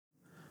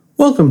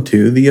Welcome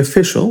to the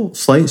official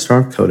Slate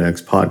Star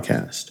Codex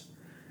podcast.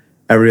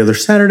 Every other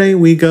Saturday,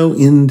 we go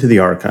into the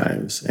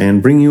archives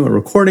and bring you a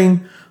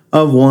recording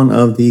of one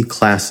of the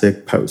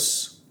classic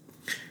posts.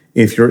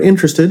 If you're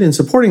interested in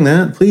supporting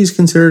that, please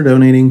consider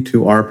donating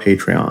to our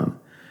Patreon.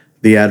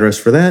 The address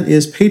for that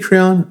is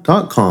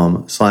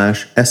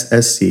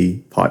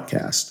patreon.com/SSC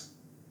podcast.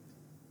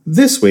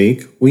 This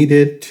week, we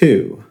did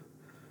two.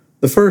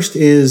 The first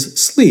is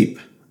Sleep,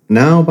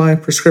 Now by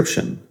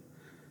Prescription.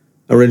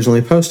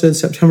 Originally posted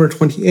September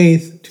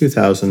 28,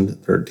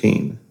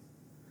 2013.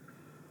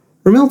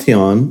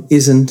 Ramelteon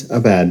isn't a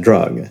bad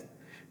drug.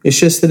 It's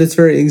just that its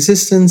very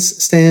existence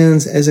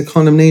stands as a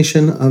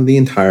condemnation of the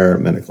entire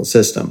medical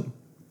system.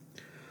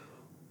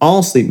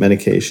 All sleep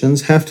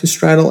medications have to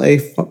straddle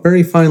a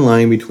very fine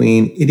line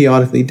between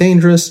idiotically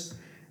dangerous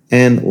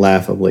and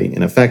laughably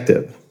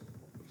ineffective.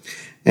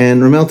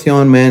 And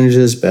Ramelteon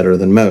manages better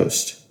than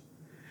most.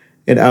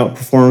 It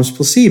outperforms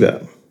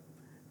placebo.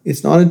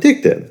 It's not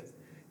addictive.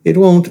 It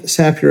won't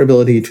sap your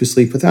ability to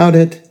sleep without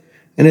it,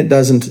 and it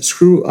doesn't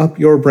screw up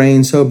your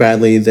brain so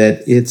badly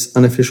that its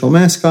unofficial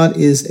mascot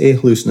is a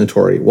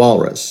hallucinatory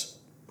walrus.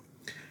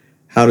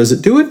 How does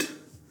it do it?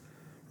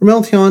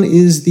 Ramelteon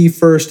is the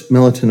first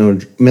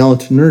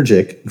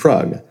melatonergic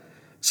drug,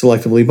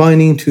 selectively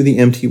binding to the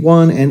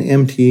MT1 and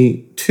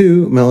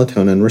MT2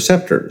 melatonin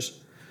receptors.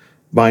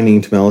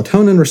 Binding to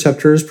melatonin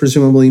receptors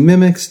presumably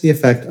mimics the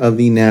effect of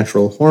the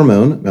natural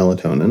hormone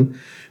melatonin,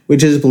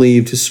 which is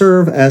believed to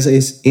serve as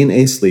in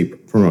a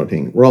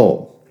sleep-promoting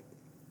role.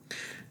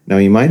 Now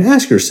you might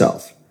ask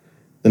yourself,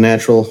 the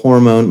natural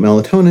hormone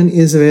melatonin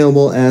is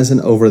available as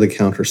an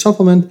over-the-counter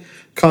supplement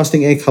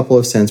costing a couple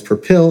of cents per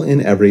pill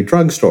in every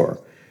drugstore,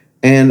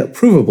 and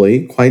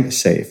provably quite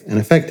safe and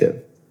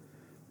effective.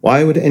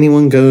 Why would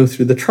anyone go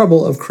through the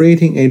trouble of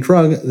creating a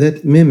drug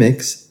that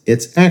mimics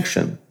its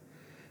action,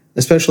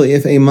 especially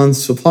if a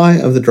month's supply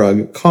of the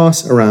drug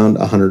costs around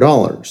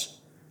 $100,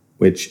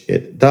 which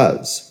it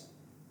does?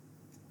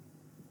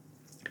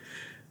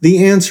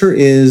 The answer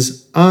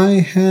is,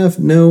 I have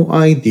no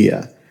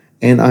idea,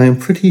 and I am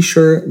pretty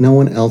sure no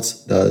one else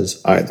does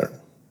either.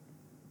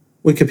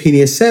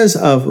 Wikipedia says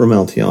of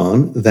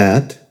Ramelteon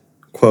that,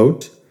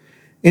 quote,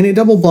 in a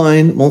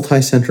double-blind,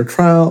 multi-center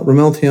trial,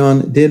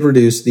 Ramelteon did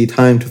reduce the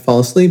time to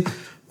fall asleep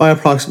by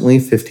approximately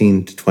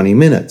 15 to 20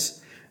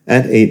 minutes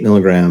at 8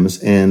 milligrams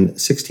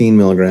and 16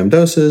 milligram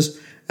doses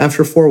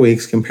after 4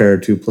 weeks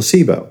compared to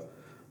placebo,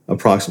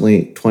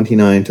 approximately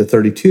 29 to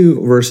 32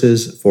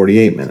 versus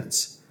 48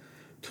 minutes.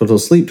 Total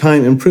sleep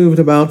time improved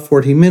about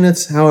 40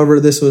 minutes. However,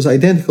 this was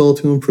identical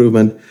to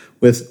improvement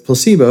with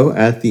placebo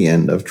at the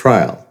end of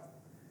trial.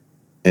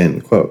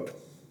 End quote.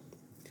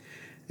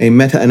 A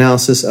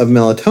meta-analysis of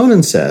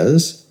melatonin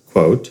says,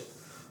 quote,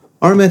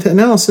 our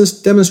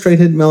meta-analysis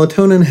demonstrated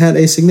melatonin had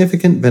a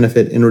significant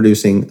benefit in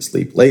reducing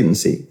sleep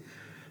latency.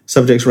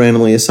 Subjects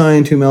randomly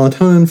assigned to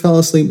melatonin fell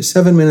asleep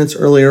 7 minutes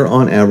earlier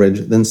on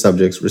average than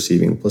subjects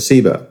receiving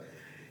placebo.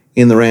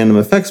 In the random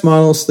effects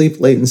model, sleep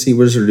latency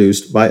was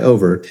reduced by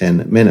over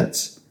 10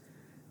 minutes.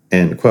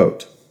 End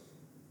quote.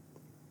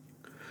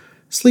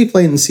 Sleep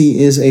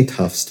latency is a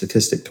tough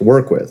statistic to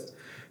work with,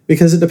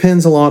 because it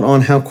depends a lot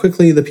on how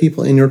quickly the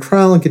people in your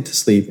trial get to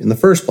sleep in the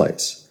first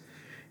place.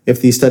 If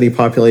the study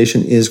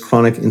population is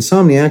chronic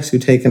insomniacs who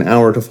take an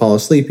hour to fall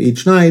asleep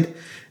each night,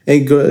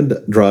 a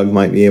good drug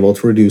might be able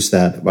to reduce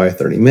that by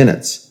 30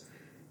 minutes.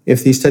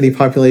 If the study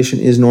population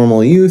is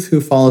normal youth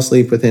who fall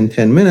asleep within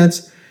 10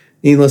 minutes,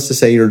 needless to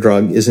say, your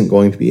drug isn't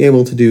going to be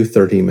able to do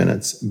 30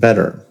 minutes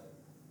better.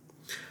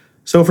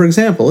 So, for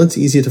example, it's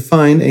easy to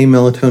find a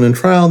melatonin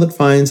trial that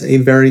finds a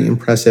very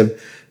impressive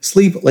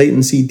sleep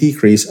latency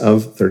decrease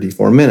of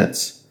 34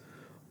 minutes,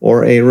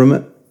 or a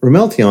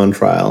Ramelteon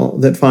trial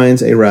that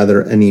finds a rather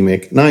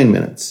anemic 9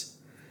 minutes.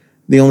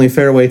 The only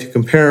fair way to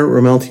compare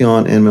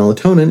Ramelteon and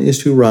melatonin is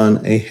to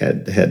run a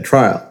head-to-head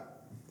trial.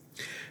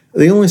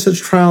 The only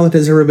such trial that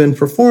has ever been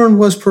performed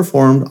was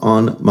performed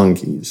on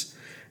monkeys,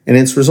 and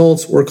its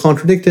results were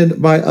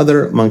contradicted by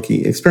other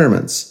monkey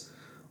experiments.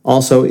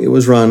 Also, it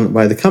was run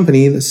by the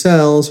company that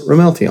sells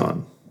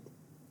Ramelteon.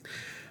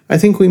 I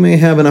think we may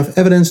have enough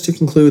evidence to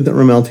conclude that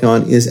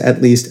Ramelteon is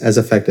at least as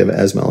effective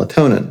as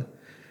melatonin.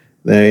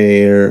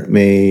 There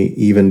may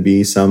even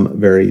be some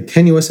very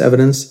tenuous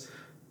evidence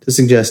to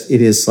suggest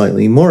it is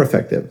slightly more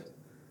effective.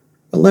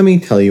 But let me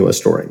tell you a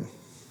story.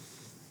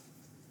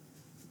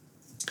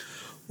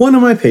 One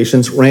of my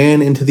patients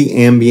ran into the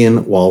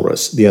Ambien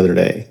walrus the other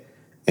day.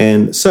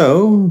 And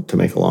so, to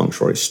make a long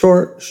story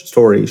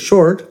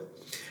short,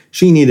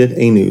 she needed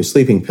a new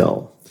sleeping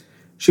pill.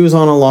 She was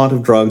on a lot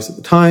of drugs at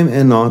the time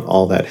and not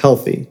all that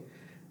healthy.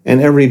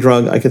 And every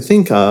drug I could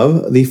think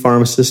of, the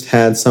pharmacist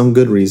had some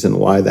good reason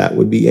why that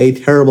would be a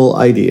terrible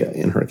idea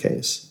in her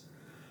case.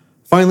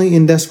 Finally,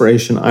 in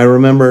desperation, I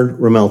remembered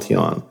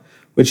Ramelteon,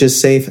 which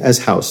is safe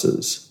as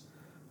houses.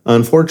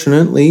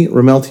 Unfortunately,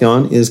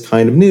 Ramelteon is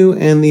kind of new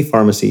and the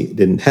pharmacy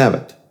didn't have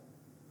it.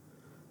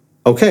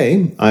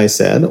 Okay, I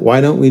said,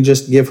 why don't we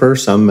just give her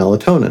some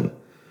melatonin?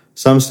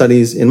 Some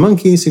studies in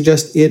monkeys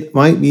suggest it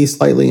might be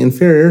slightly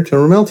inferior to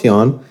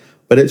Ramelteon,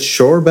 but it's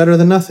sure better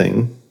than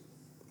nothing.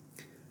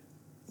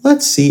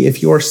 let's see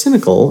if you are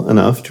cynical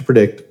enough to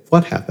predict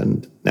what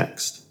happened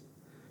next.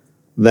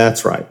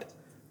 That's right.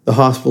 The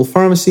hospital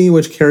pharmacy,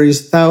 which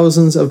carries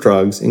thousands of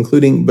drugs,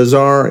 including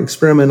bizarre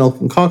experimental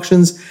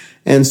concoctions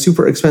and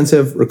super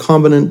expensive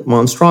recombinant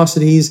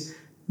monstrosities,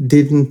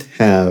 didn't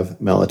have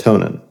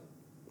melatonin.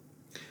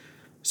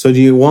 So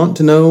do you want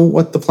to know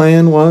what the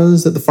plan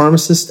was that the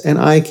pharmacist and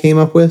I came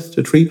up with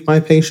to treat my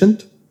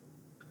patient?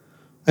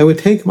 I would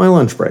take my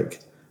lunch break,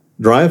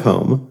 drive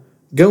home,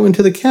 go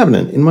into the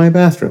cabinet in my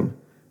bathroom,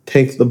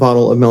 take the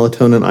bottle of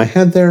melatonin I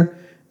had there,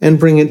 and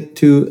bring it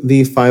to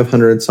the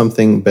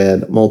 500-something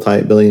bed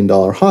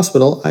multi-billion-dollar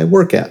hospital I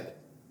work at.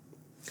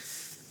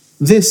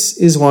 This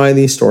is why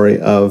the story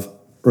of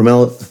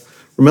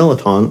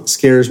Rimeloton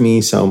scares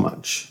me so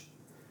much.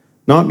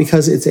 Not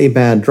because it's a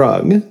bad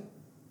drug,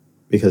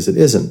 because it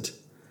isn't,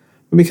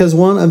 but because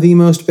one of the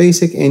most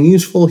basic and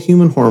useful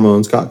human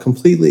hormones got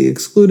completely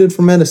excluded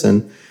from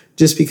medicine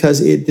just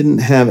because it didn't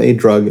have a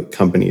drug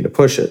company to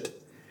push it.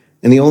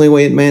 And the only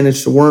way it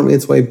managed to worm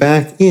its way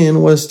back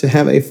in was to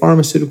have a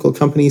pharmaceutical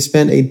company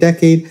spend a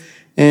decade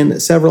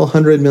and several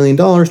 $100 million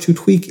to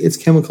tweak its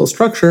chemical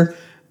structure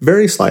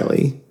very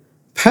slightly,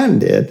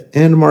 patent it,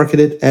 and market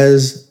it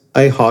as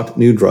a hot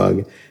new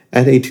drug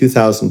at a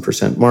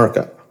 2,000%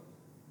 markup.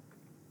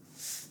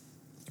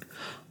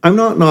 I'm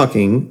not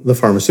knocking the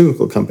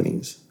pharmaceutical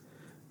companies.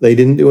 They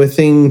didn't do a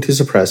thing to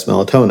suppress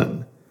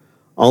melatonin.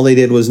 All they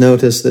did was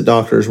notice that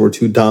doctors were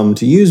too dumb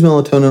to use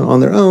melatonin on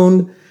their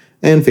own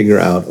and figure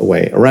out a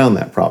way around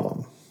that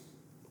problem.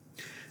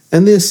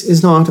 And this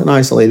is not an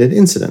isolated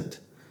incident.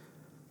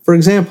 For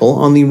example,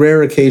 on the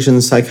rare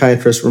occasions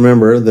psychiatrists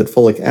remember that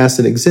folic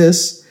acid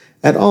exists,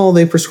 at all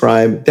they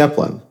prescribe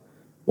Deplin,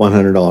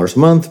 $100 a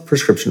month,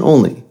 prescription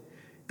only,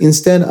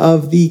 instead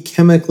of the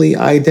chemically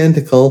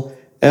identical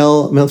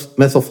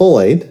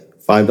L-methylfolate,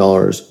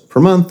 $5 per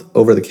month,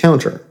 over the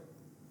counter.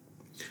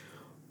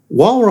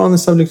 While we're on the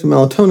subject of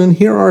melatonin,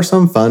 here are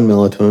some fun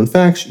melatonin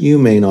facts you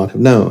may not have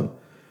known,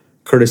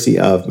 courtesy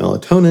of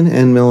melatonin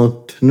and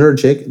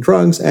melatonergic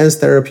drugs as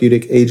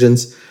therapeutic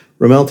agents,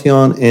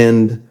 Rimeloton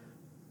and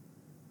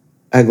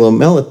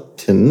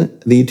agomelatine,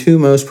 the two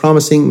most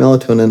promising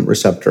melatonin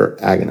receptor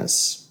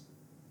agonists.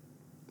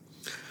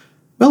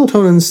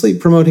 Melatonin's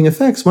sleep-promoting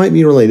effects might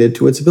be related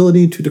to its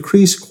ability to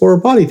decrease core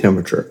body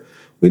temperature,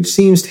 which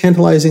seems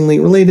tantalizingly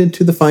related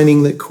to the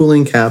finding that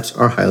cooling caps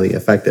are highly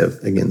effective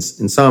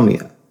against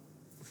insomnia.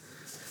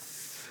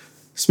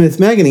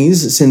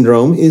 Smith-Magenis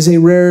syndrome is a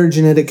rare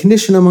genetic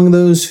condition among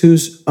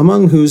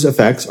whose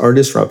effects are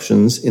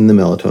disruptions in the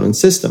melatonin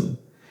system.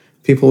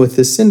 People with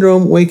this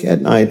syndrome wake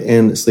at night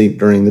and sleep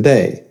during the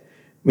day,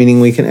 meaning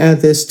we can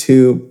add this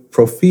to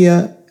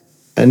porphyria,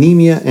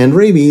 anemia, and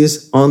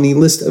rabies on the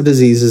list of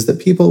diseases that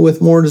people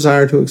with more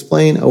desire to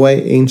explain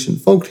away ancient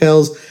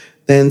folktales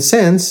than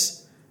sense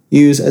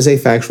use as a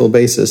factual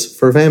basis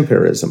for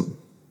vampirism.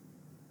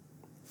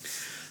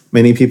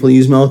 Many people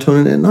use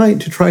melatonin at night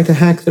to try to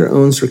hack their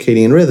own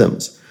circadian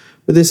rhythms,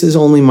 but this is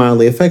only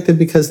mildly effective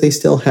because they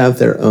still have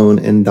their own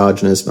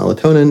endogenous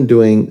melatonin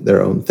doing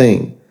their own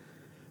thing.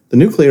 The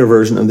nuclear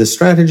version of this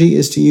strategy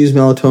is to use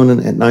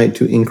melatonin at night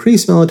to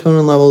increase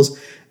melatonin levels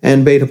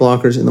and beta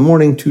blockers in the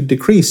morning to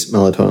decrease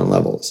melatonin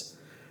levels.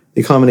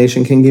 The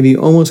combination can give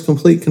you almost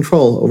complete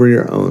control over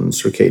your own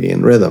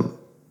circadian rhythm.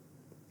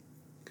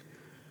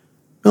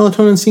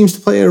 Melatonin seems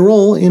to play a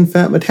role in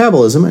fat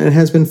metabolism and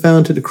has been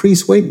found to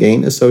decrease weight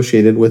gain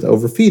associated with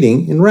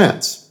overfeeding in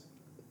rats.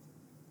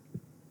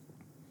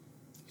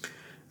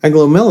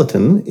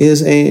 Agomelatine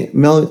is a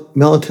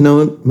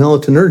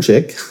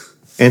melatonergic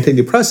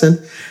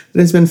antidepressant that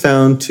has been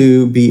found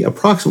to be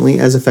approximately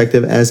as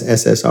effective as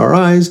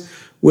SSRIs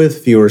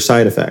with fewer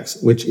side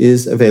effects, which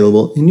is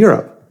available in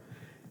Europe.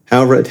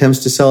 However,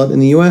 attempts to sell it in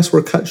the US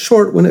were cut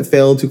short when it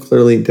failed to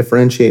clearly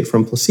differentiate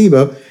from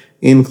placebo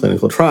in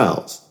clinical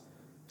trials.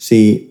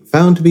 See,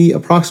 found to be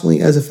approximately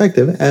as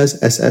effective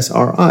as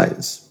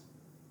SSRIs.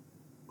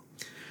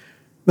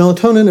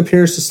 Melatonin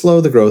appears to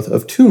slow the growth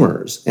of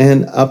tumors,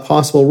 and a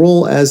possible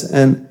role as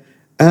an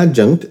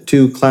adjunct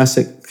to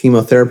classic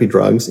chemotherapy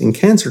drugs in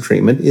cancer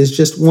treatment is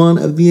just one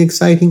of the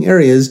exciting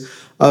areas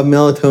of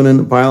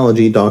melatonin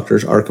biology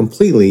doctors are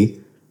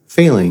completely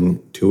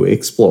failing to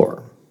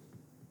explore.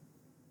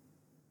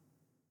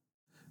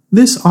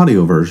 This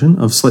audio version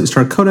of Slate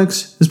Star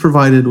Codex is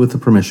provided with the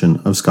permission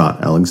of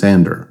Scott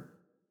Alexander.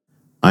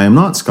 I am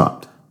not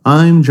Scott,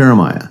 I'm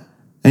Jeremiah,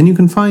 and you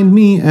can find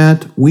me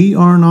at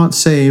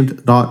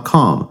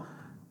wearenotsaved.com,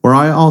 where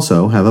I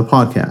also have a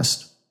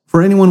podcast.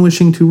 For anyone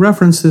wishing to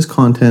reference this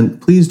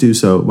content, please do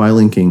so by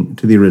linking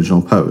to the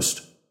original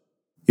post.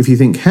 If you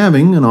think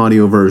having an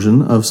audio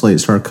version of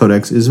Slate Star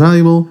Codex is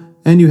valuable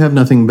and you have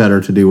nothing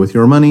better to do with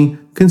your money,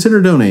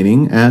 consider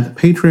donating at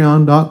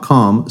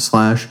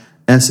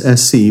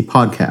patreon.com/SSC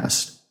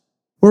podcast,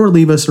 or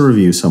leave us a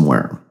review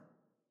somewhere.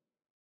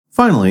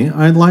 Finally,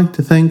 I'd like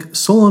to thank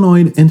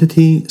Solenoid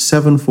Entity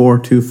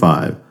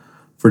 7425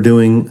 for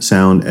doing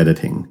sound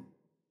editing.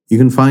 You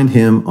can find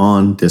him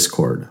on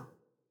Discord.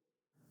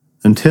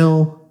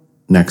 Until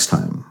next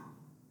time.